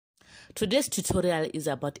Today's tutorial is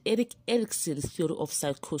about Erik Erikson's theory of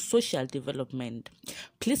psychosocial development.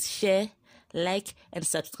 Please share, like, and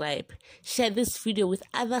subscribe. Share this video with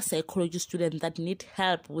other psychology students that need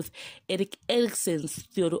help with Erik Erikson's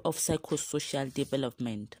theory of psychosocial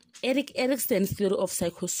development. Erik Erikson's theory of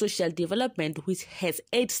psychosocial development, which has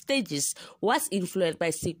 8 stages, was influenced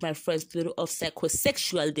by Sigmund Freud's theory of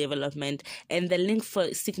psychosexual development, and the link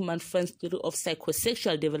for Sigmund Freud's theory of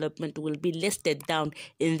psychosexual development will be listed down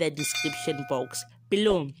in the description box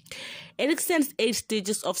below. Erikson's 8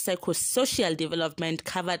 stages of psychosocial development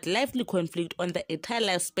covered lively conflict on the entire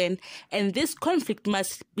lifespan, and this conflict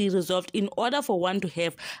must be resolved in order for one to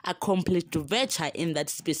have accomplished virtue in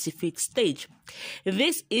that specific stage.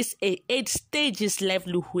 This is a 8 stages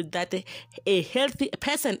livelihood that a healthy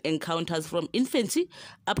person encounters from infancy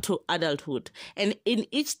up to adulthood, and in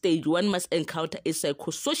each stage one must encounter a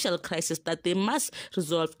psychosocial crisis that they must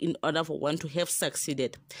resolve in order for one to have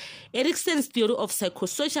succeeded. Erikson's theory of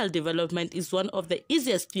psychosocial development is one of the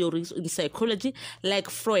easiest theories in psychology. Like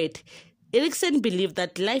Freud, Erikson believed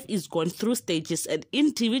that life is gone through stages and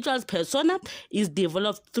individual's persona is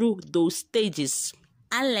developed through those stages.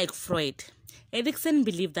 Unlike Freud, Erikson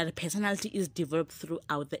believed that personality is developed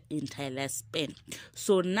throughout the entire lifespan.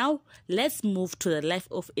 So now let's move to the life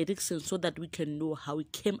of Erikson so that we can know how he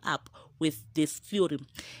came up with this theory.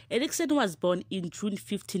 Erikson was born in June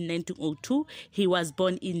 15, 1902. He was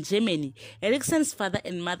born in Germany. Erikson's father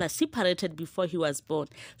and mother separated before he was born,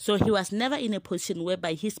 so he was never in a position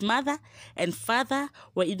whereby his mother and father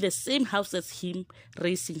were in the same house as him,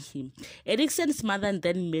 raising him. Erikson's mother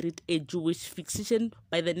then married a Jewish physician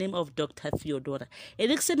by the name of Dr. Theodora.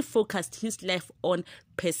 Erikson focused his life on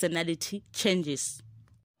personality changes.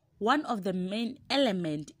 One of the main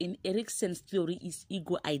elements in Erikson's theory is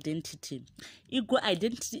ego identity. Ego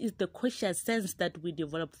identity is the conscious sense that we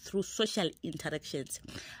develop through social interactions.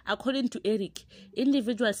 According to Erik,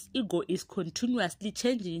 individual's ego is continuously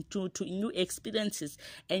changing to new experiences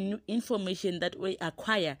and new information that we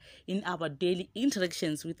acquire in our daily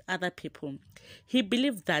interactions with other people. He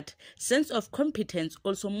believed that sense of competence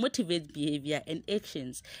also motivates behavior and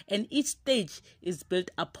actions, and each stage is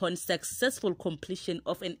built upon successful completion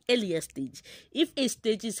of an earlier stage. If a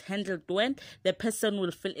stage is handled well, the person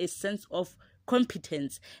will feel a sense of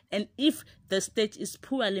competence, and if the stage is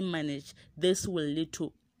poorly managed, this will lead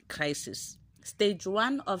to crisis. Stage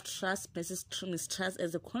 1 of trust versus mistrust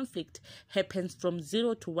as a conflict happens from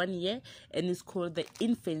 0 to 1 year and is called the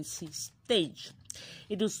infancy stage.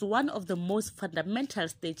 It is one of the most fundamental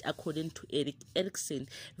stages according to Erik Erikson.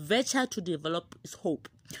 Virtue to develop is hope.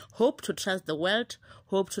 Hope to trust the world,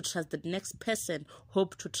 hope to trust the next person,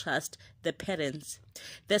 hope to trust the parents.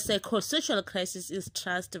 The psychosocial crisis is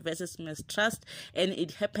trust versus mistrust, and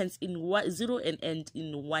it happens in 0 and end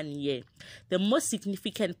in 1 year. The most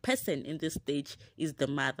significant person in this stage is the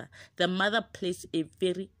mother. The mother plays a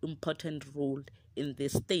very important role in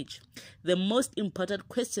this stage. The most important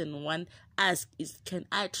question one asks is, can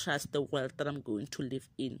I trust the world that I'm going to live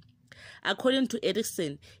in? According to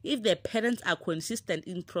Erikson, if the parents are consistent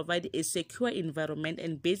in providing a secure environment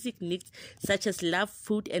and basic needs such as love,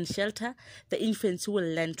 food, and shelter, the infants will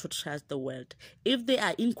learn to trust the world. If they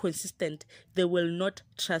are inconsistent, they will not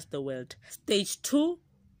trust the world. Stage 2,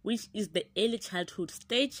 which is the early childhood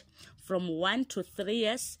stage, from 1 to 3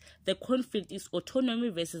 years, the conflict is autonomy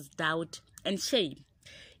versus doubt and shame.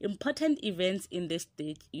 Important events in this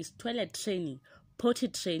stage is toilet training, potty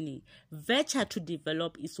training. Virtue to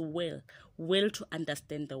develop is will to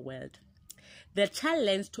understand the world. The child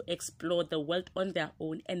learns to explore the world on their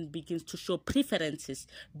own and begins to show preferences,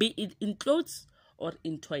 be it in clothes or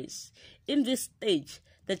in toys. In this stage,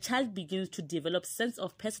 the child begins to develop sense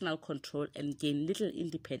of personal control and gain little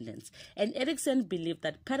independence. And Erikson believed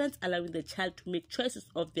that parents allowing the child to make choices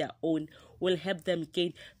of their own will help them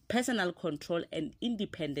gain personal control and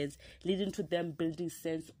independence, leading to them building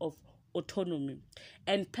sense of autonomy.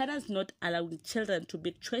 And parents not allowing children to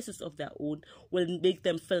make choices of their own will make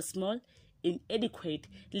them feel small, inadequate,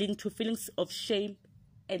 linked to feelings of shame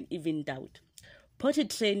and even doubt. Potty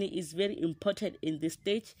training is very important in this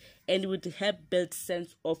stage and would help build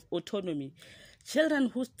sense of autonomy. Children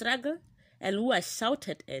who struggle and who are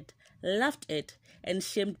shouted at, laughed at, and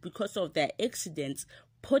shamed because of their accidents,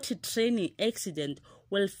 potty training accident,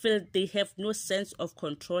 will feel they have no sense of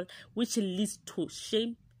control, which leads to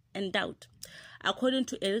shame and doubt. According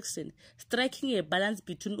to Erikson, striking a balance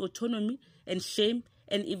between autonomy and shame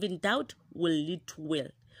and even doubt will lead to will,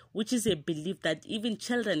 which is a belief that even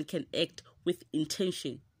children can act with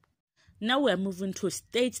intention. Now we are moving to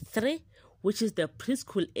stage 3, which is the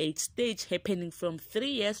preschool age stage, happening from 3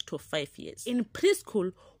 years to 5 years. In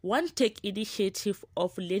preschool, One take initiative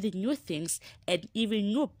of learning new things and even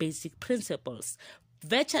new basic principles.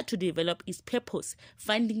 Venture to develop its purpose,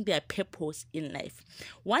 finding their purpose in life.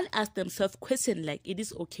 One asks themselves questions like, it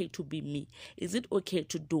is okay to be me? Is it okay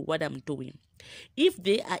to do what I'm doing? If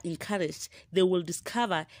they are encouraged, they will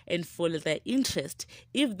discover and follow their interest.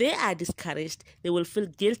 If they are discouraged, they will feel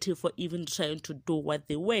guilty for even trying to do what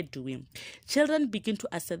they were doing. Children begin to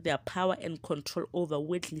assert their power and control over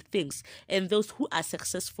worldly things, and those who are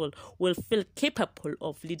successful will feel capable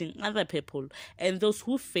of leading other people, and those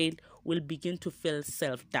who fail will begin to feel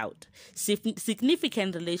self-doubt.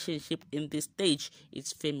 Significant relationship in this stage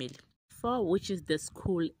is family. 4, which is the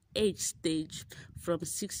school age stage from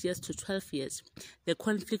 6 years to 12 years, the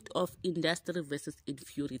conflict of industry versus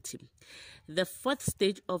inferiority. The 4th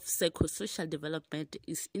stage of psychosocial development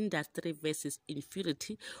is industry versus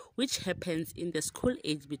inferiority, which happens in the school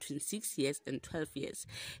age between 6 years and 12 years.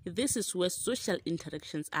 This is where social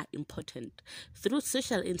interactions are important. Through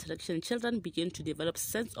social interaction, children begin to develop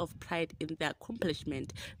sense of pride in their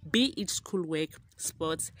accomplishment, be it schoolwork,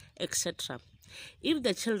 sports, etc. If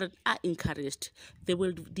the children are encouraged, they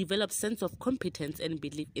will develop sense of competence and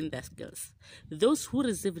belief in their skills. Those who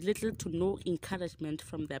receive little to no encouragement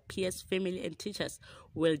from their peers, family, and teachers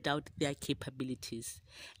will doubt their capabilities.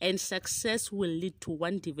 And success will lead to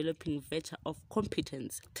one developing virtue of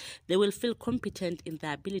competence. They will feel competent in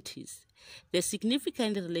their abilities. The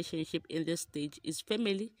significant relationship in this stage is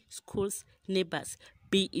family, schools, neighbors,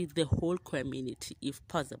 be it the whole community if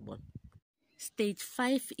possible. Stage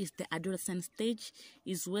 5 is the adolescent stage,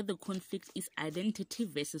 is where the conflict is identity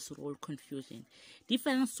versus role confusion.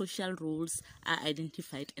 Different social roles are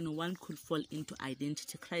identified and one could fall into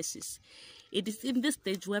identity crisis. It is in this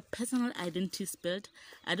stage where personal identity is built.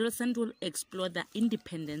 Adolescents will explore their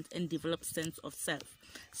independence and develop sense of self.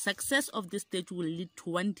 Success of this stage will lead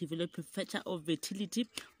to one developing feature of vitality,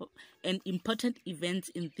 and important events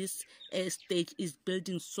in this stage is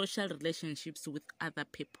building social relationships with other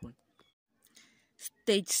people.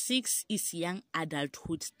 Stage 6 is young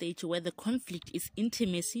adulthood stage, where the conflict is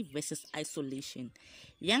intimacy versus isolation.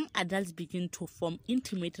 Young adults begin to form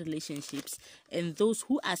intimate relationships, and those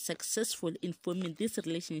who are successful in forming this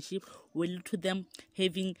relationship will lead to them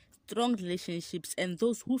having strong relationships, and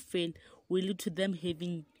those who fail will lead to them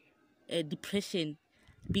having depression,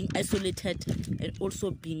 being isolated, and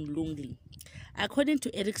also being lonely. According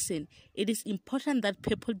to Erikson, it is important that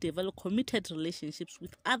people develop committed relationships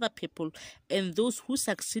with other people, and those who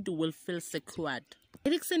succeed will feel secured.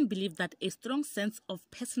 Erikson believed that a strong sense of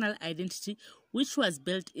personal identity, which was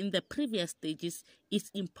built in the previous stages, is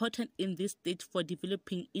important in this stage for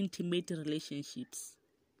developing intimate relationships.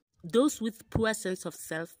 Those with poor sense of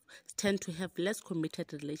self tend to have less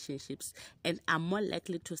committed relationships and are more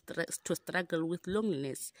likely to struggle with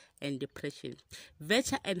loneliness and depression.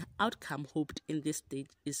 Virtue and outcome hoped in this stage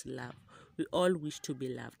is love. We all wish to be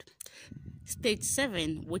loved. Stage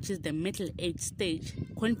 7, which is the middle age stage,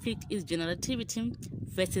 conflict is generativity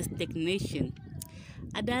versus stagnation.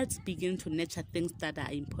 Adults begin to nurture things that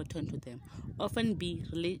are important to them, often be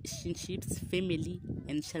relationships, family,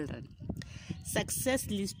 and children. Success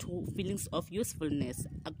leads to feelings of usefulness,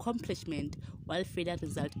 accomplishment, while failure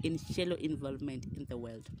results in shallow involvement in the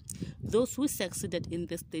world. Those who succeeded in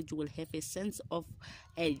this stage will have a sense of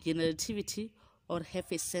generativity or have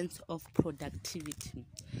a sense of productivity.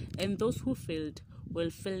 And those who failed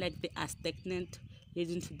will feel like they are stagnant,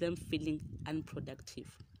 leading to them feeling unproductive.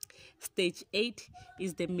 Stage 8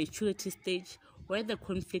 is the maturity stage, where the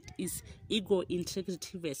conflict is ego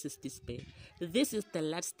integrity versus despair. This is the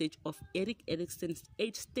last stage of Erik Erikson's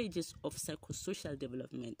 8 stages of psychosocial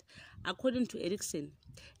development. According to Erikson,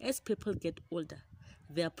 as people get older,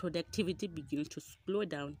 their productivity begins to slow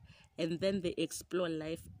down, and then they explore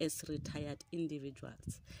life as retired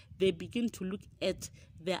individuals. They begin to look at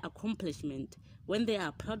their accomplishment. When they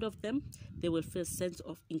are proud of them, they will feel a sense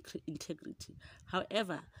of integrity.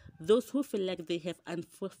 However, those who feel like they have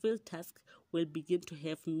unfulfilled tasks will begin to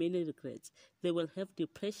have many regrets. They will have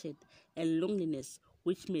depression and loneliness,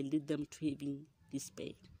 which may lead them to having despair.